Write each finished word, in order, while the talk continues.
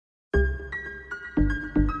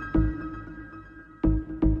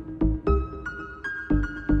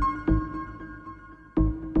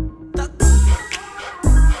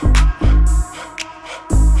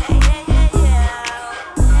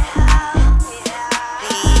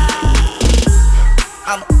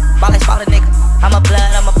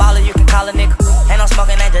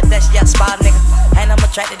flesh, yeah, spot nigga. And I'm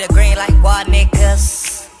attracted to green like wild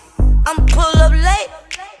niggas. I'm pull up late,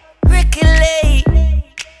 Ricky late.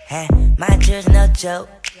 Hey, my juice no joke,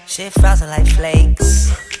 shit frosted like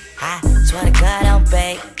flakes. I swear to God I'm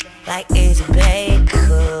baked like easy bake.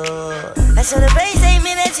 I saw the bass ain't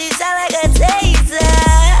mean that she sound like a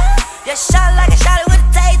taser. Just shot like I shot it with a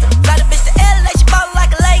taser. Fly the bitch to LA, she ballin'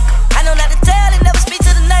 like a lake. I know not to tell and never speak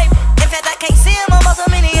to the neighbor. In fact, I can't see him on so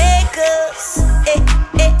many acres.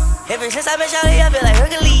 Ever since I been shouting, I feel like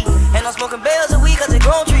Hercules. And I'm smoking bells of weed cause it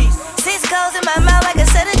grown trees. 6 cones in my mouth like a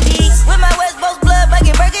set of D's. With my West Coast blood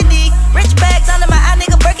bugging burgundy. Rich bags under my eye,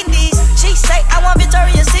 nigga burgundies. She say I want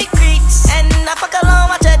Victoria's Secrets. And I fuck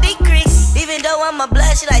alone, watch her decrease. Even though I'm a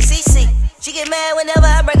blood, she like CC. She get mad whenever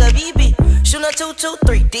I bring a BB. Shoot a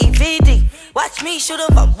 223 DVD. Watch me shoot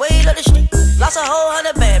up, I'm way to the street. Lost a whole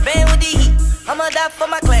 100 band with the heat. I'ma die for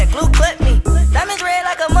my clan, glue cut me. Diamonds red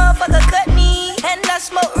like a motherfucker cut me. And I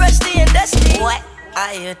smoke rusty and dusty. What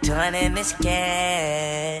are you doing in this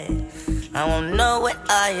game? I wanna know what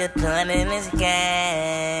are you doing in this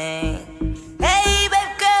game? Hey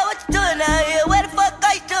baby girl, what you doing out here? What the fuck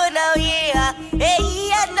are you doing out here? Hey,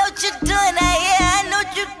 I know what you're doing out here. I know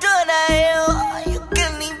what you're doing out here. Oh, you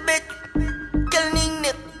killing me, bitch. Killing me,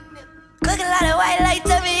 nip. Cook a lot of white lights,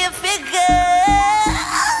 tell me your figure.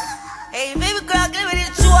 Hey, baby girl, give me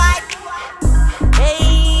this white.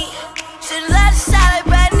 Hey, should a lot of solid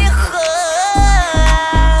brand nigga.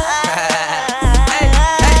 Hey,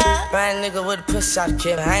 brand nigga with a push out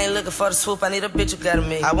kid. I ain't looking for the swoop, I need a bitch who got a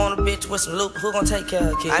me. I want a bitch with some loop, who gon' take care of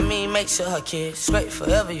her kid? I mean, make sure her kid straight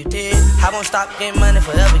forever you did. I won't stop getting money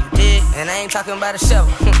forever you did. And I ain't talking about a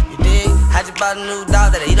shovel, you dig? I just bought a new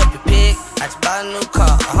dog that'll eat up your pig. I just bought a new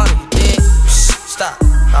car, 100 you dig? Stop,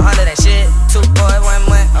 100 that shit. 2 boys, 1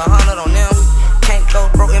 month, 100 on them. Can't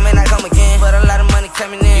go broke, it may not come again. But a lot of money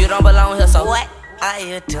coming in, you don't belong here, so what are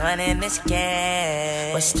you doing in this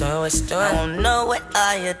game? What's doing, what's doing? I don't know what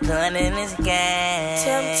are you doing in this game.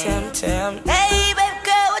 Tell me. Hey, baby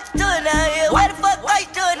girl, what you doing out here? What the fuck are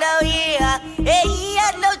you doing out here? Hey,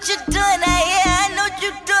 I know what you're doing out here. I know what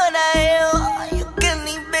you're doing out here. Oh, you killing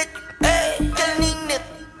me, bitch. Hey, killing me, nip.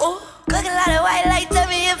 Oh, cook a lot of white lights, tell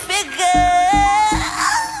me your figure.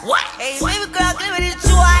 What? Hey, baby girl, give me this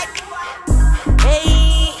white.